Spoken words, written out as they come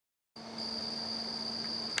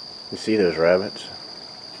You see those rabbits?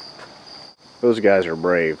 Those guys are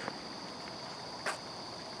brave.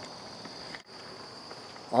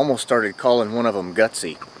 Almost started calling one of them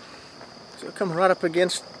gutsy. So it come right up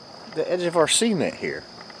against the edge of our cement here.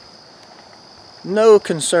 No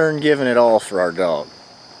concern given at all for our dog,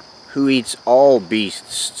 who eats all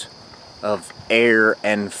beasts of air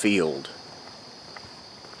and field.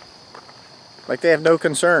 Like they have no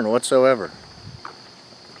concern whatsoever.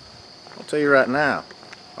 I'll tell you right now,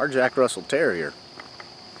 our Jack Russell Terrier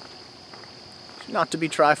is not to be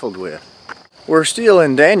trifled with. We're still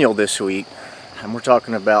in Daniel this week, and we're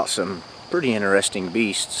talking about some pretty interesting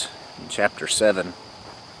beasts in chapter 7.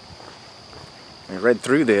 I read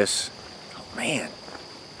through this. Oh man,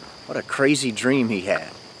 what a crazy dream he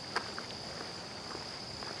had.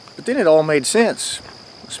 But then it all made sense.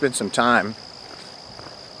 I spent some time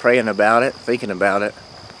praying about it, thinking about it.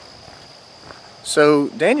 So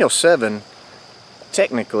Daniel 7,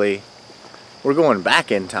 technically, we're going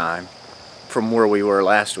back in time from where we were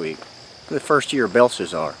last week, the first year of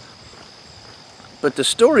Belshazzar. But the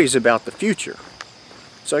story is about the future.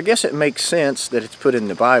 So I guess it makes sense that it's put in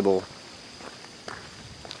the Bible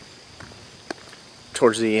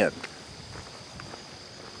towards the end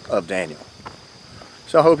of Daniel.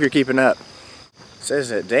 So I hope you're keeping up. It says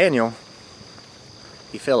that Daniel,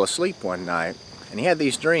 he fell asleep one night and he had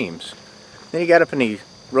these dreams. Then he got up and he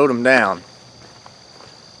wrote them down.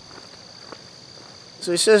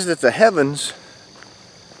 So he says that the heavens,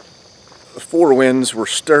 the four winds were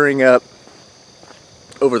stirring up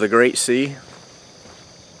over the great sea,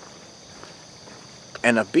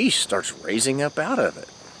 and a beast starts raising up out of it.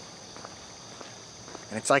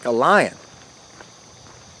 And it's like a lion,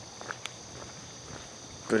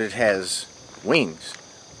 but it has wings.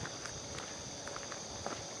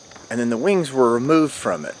 And then the wings were removed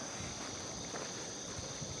from it.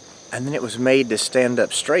 And then it was made to stand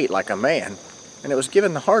up straight like a man. And it was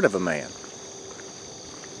given the heart of a man.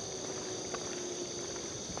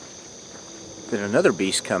 Then another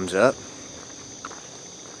beast comes up.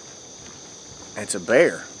 And it's a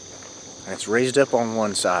bear. And it's raised up on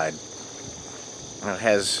one side. And it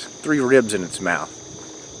has 3 ribs in its mouth.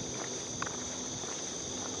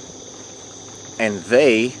 And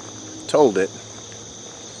they told it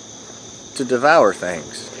to devour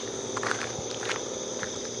things.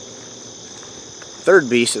 Third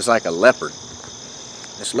beast is like a leopard.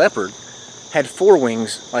 This leopard had 4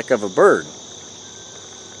 wings like of a bird.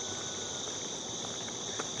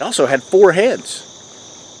 It also had 4 heads.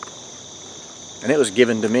 And it was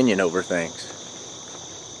given dominion over things.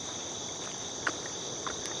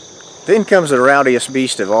 Then comes the rowdiest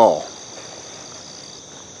beast of all.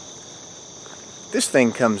 This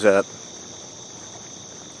thing comes up.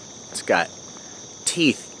 It's got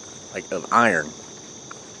teeth like of iron.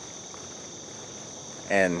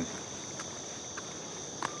 And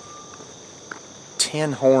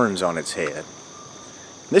 10 horns on its head.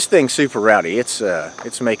 This thing's super rowdy. It's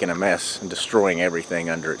making a mess and destroying everything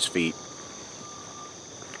under its feet.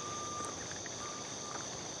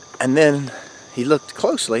 And then he looked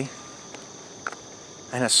closely,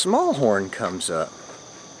 and a small horn comes up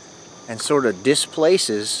and sort of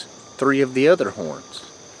displaces 3 of the other horns.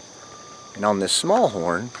 And on this small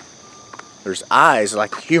horn, there's eyes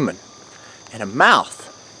like a human and a mouth.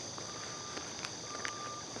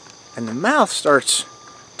 And the mouth starts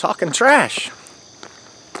talking trash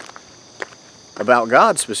about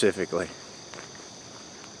God specifically.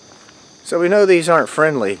 So we know these aren't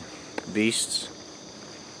friendly beasts.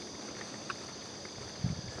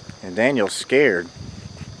 And Daniel's scared.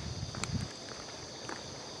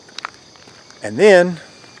 And then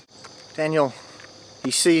Daniel,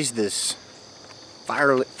 he sees this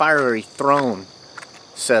fiery throne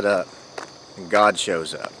set up, and God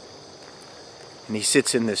shows up. And he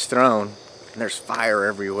sits in this throne, and there's fire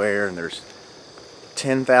everywhere, and there's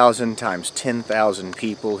 10,000 times 10,000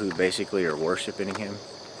 people who basically are worshiping him.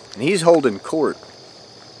 And he's holding court.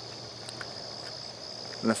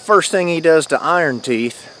 And the first thing he does to Iron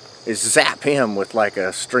Teeth is zap him with like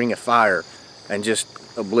a string of fire and just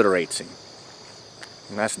obliterates him.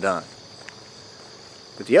 And that's done.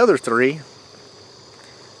 But the other 3,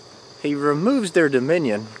 he removes their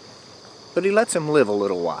dominion, but he lets them live a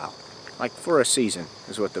little while. Like for a season,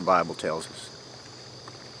 is what the Bible tells us.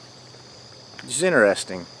 Which is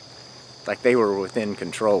interesting. Like they were within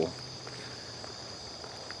control.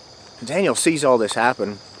 And Daniel sees all this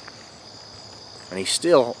happen, and he's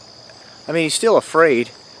still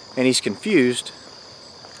afraid, and he's confused.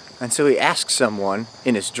 And so he asks someone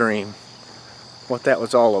in his dream what that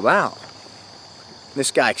was all about.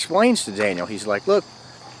 This guy explains to Daniel, he's like, look,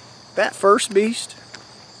 that first beast,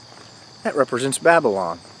 that represents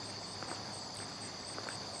Babylon.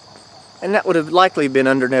 And that would have likely been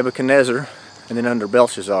under Nebuchadnezzar and then under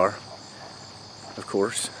Belshazzar, of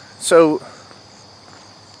course. So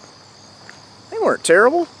they weren't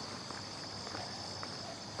terrible.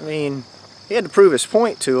 I mean, he had to prove his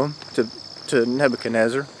point to them, to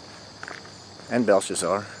Nebuchadnezzar and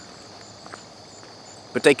Belshazzar.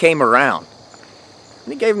 But they came around.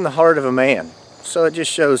 And he gave them the heart of a man. So it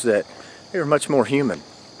just shows that they were much more human.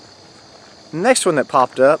 The next one that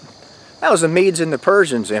popped up, that was the Medes and the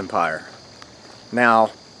Persians empire.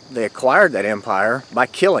 Now, they acquired that empire by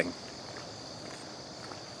killing.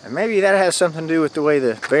 And maybe that has something to do with the way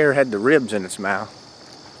the bear had the ribs in its mouth.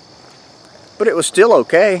 But it was still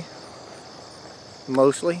okay,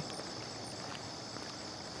 mostly.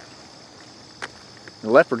 The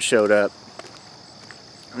leopard showed up,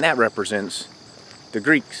 and that represents the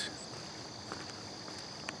Greeks.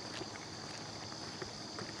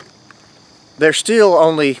 They're still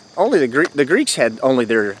only the Greeks had only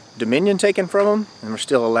their dominion taken from them, and were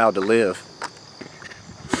still allowed to live.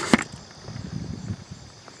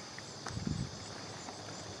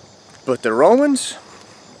 But the Romans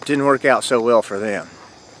didn't work out so well for them,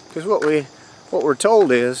 because what we're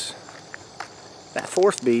told is that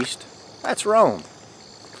fourth beast, that's Rome,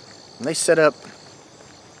 and they set up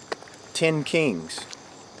 10 kings.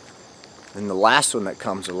 And the last one that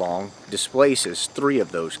comes along displaces 3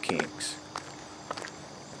 of those kings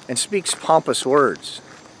and speaks pompous words.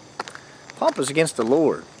 Pompous against the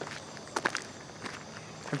Lord.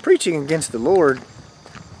 And preaching against the Lord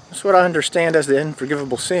is what I understand as the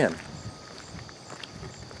unforgivable sin.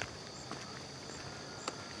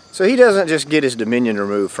 So he doesn't just get his dominion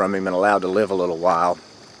removed from him and allowed to live a little while.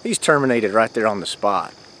 He's terminated right there on the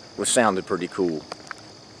spot, which sounded pretty cool.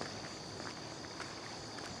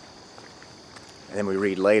 And then we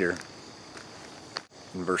read later,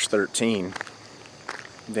 in verse 13,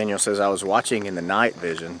 Daniel says, I was watching in the night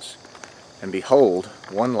visions, and behold,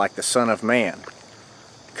 one like the Son of Man,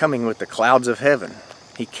 coming with the clouds of heaven.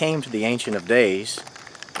 He came to the Ancient of Days,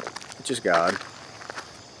 which is God,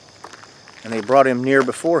 and they brought him near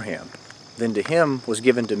before him. Then to him was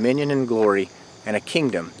given dominion and glory, and a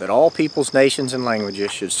kingdom, that all peoples, nations, and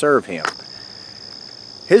languages should serve him.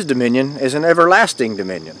 His dominion is an everlasting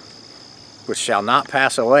dominion, which shall not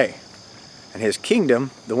pass away, and his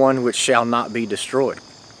kingdom the one which shall not be destroyed.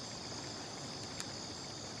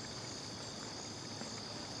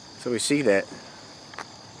 So we see that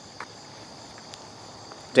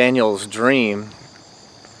Daniel's dream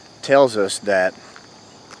tells us that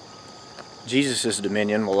Jesus'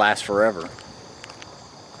 dominion will last forever.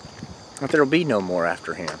 That there will be no more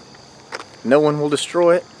after him. No one will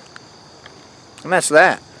destroy it. And that's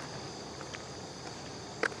that.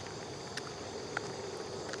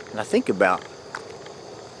 And I think about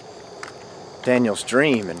Daniel's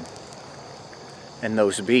dream and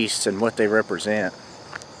those beasts and what they represent.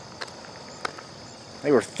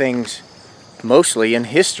 They were things mostly in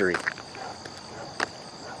history.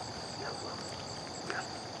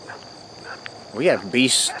 We have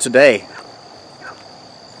beasts today.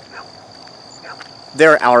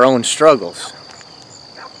 They're our own struggles.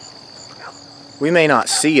 We may not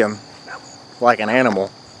see them like an animal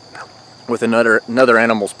with another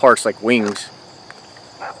animal's parts like wings,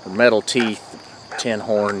 or metal teeth, 10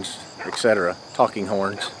 horns, etc., talking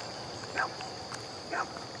horns.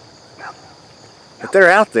 But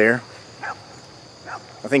they're out there.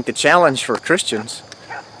 I think the challenge for Christians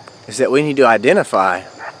is that we need to identify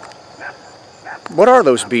what are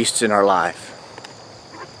those beasts in our life.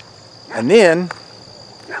 And then,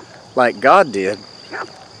 like God did,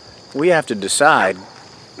 we have to decide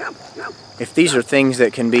if these are things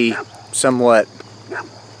that can be somewhat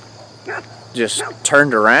just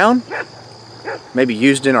turned around, maybe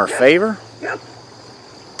used in our favor,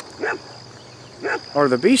 or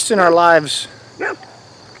the beasts in our lives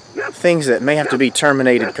things that may have to be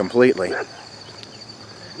terminated completely.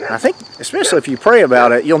 I think, especially if you pray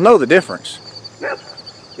about it, you'll know the difference.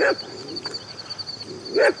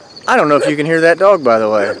 I don't know if you can hear that dog, by the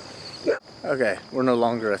way. Okay, we're no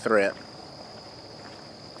longer a threat.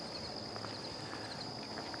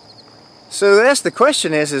 So that's the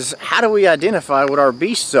question is how do we identify what our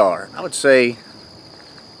beasts are? I would say,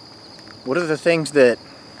 what are the things that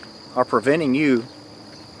are preventing you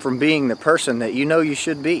from being the person that you know you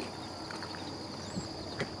should be?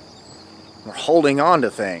 We're holding on to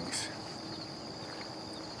things.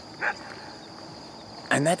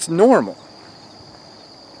 And that's normal.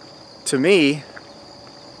 To me,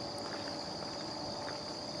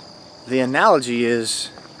 the analogy is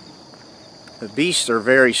the beasts are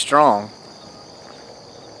very strong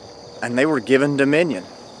and they were given dominion.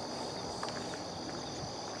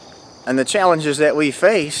 And the challenges that we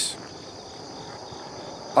face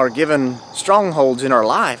are given strongholds in our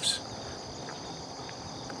lives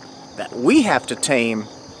that we have to tame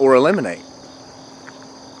or eliminate.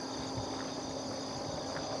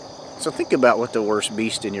 So think about what the worst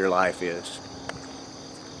beast in your life is.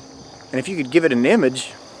 And if you could give it an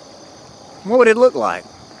image, what would it look like?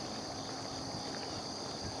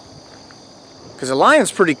 Because a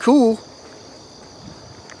lion's pretty cool.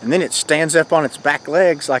 And then it stands up on its back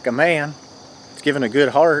legs like a man. It's given a good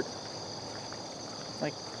heart.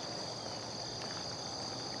 Like,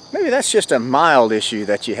 maybe that's just a mild issue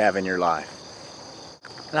that you have in your life.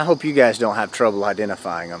 And I hope you guys don't have trouble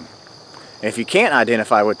identifying them. And if you can't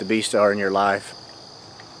identify what the beasts are in your life,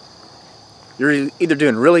 you're either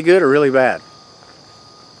doing really good or really bad.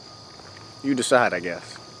 You decide, I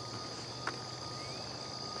guess.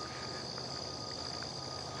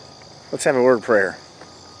 Let's have a word of prayer.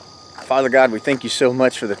 Father God, we thank you so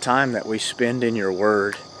much for the time that we spend in your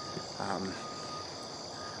word.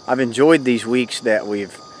 I've enjoyed these weeks that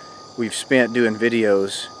we've spent doing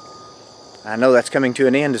videos. I know that's coming to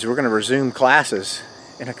an end as we're going to resume classes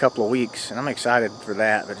in a couple of weeks, and I'm excited for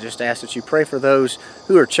that. But just ask that you pray for those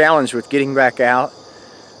who are challenged with getting back out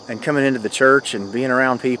and coming into the church and being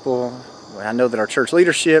around people. I know that our church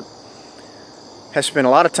leadership has spent a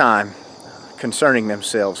lot of time concerning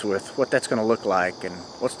themselves with what that's going to look like and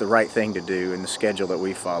what's the right thing to do in the schedule that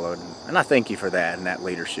we followed. And I thank you for that and that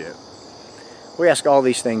leadership. We ask all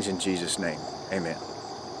these things in Jesus' name. Amen.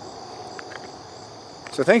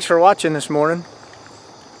 So thanks for watching this morning.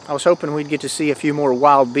 I was hoping we'd get to see a few more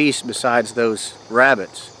wild beasts besides those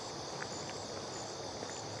rabbits.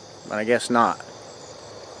 But I guess not.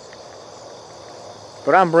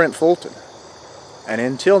 But I'm Brent Fulton. And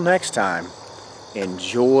until next time,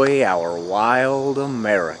 enjoy our wild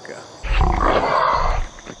America.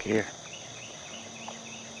 Look here.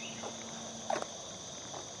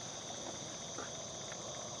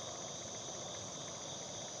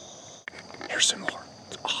 Here's some more.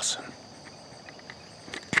 It's awesome.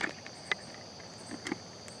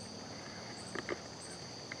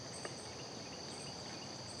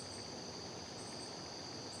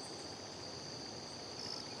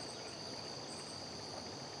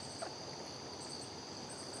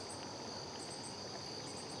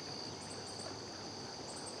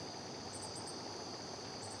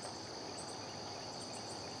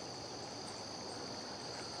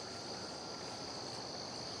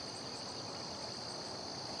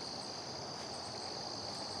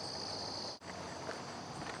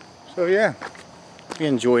 So yeah, we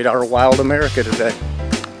enjoyed our wild America today.